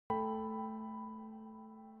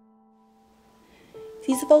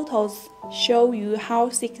These photos show you how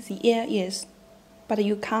thick the air is, but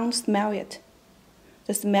you can't smell it.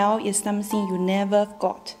 The smell is something you never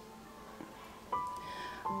forgot.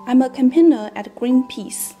 I'm a campaigner at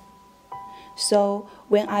Greenpeace. So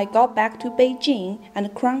when I got back to Beijing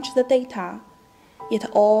and crunched the data, it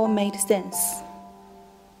all made sense.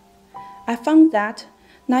 I found that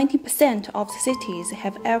 90% of the cities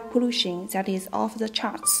have air pollution that is off the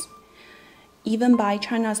charts, even by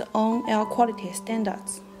China's own air quality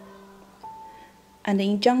standards. And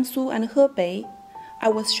in Jiangsu and Hebei, I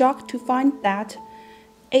was shocked to find that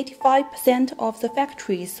 85% of the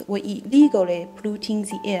factories were illegally polluting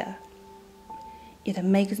the air. It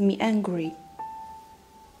makes me angry.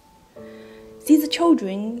 These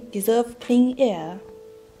children deserve clean air,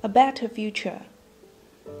 a better future.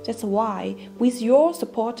 That's why, with your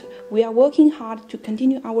support, we are working hard to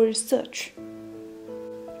continue our research.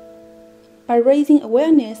 By raising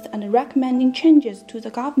awareness and recommending changes to the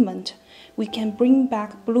government, we can bring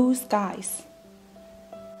back blue skies.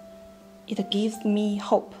 It gives me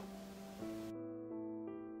hope.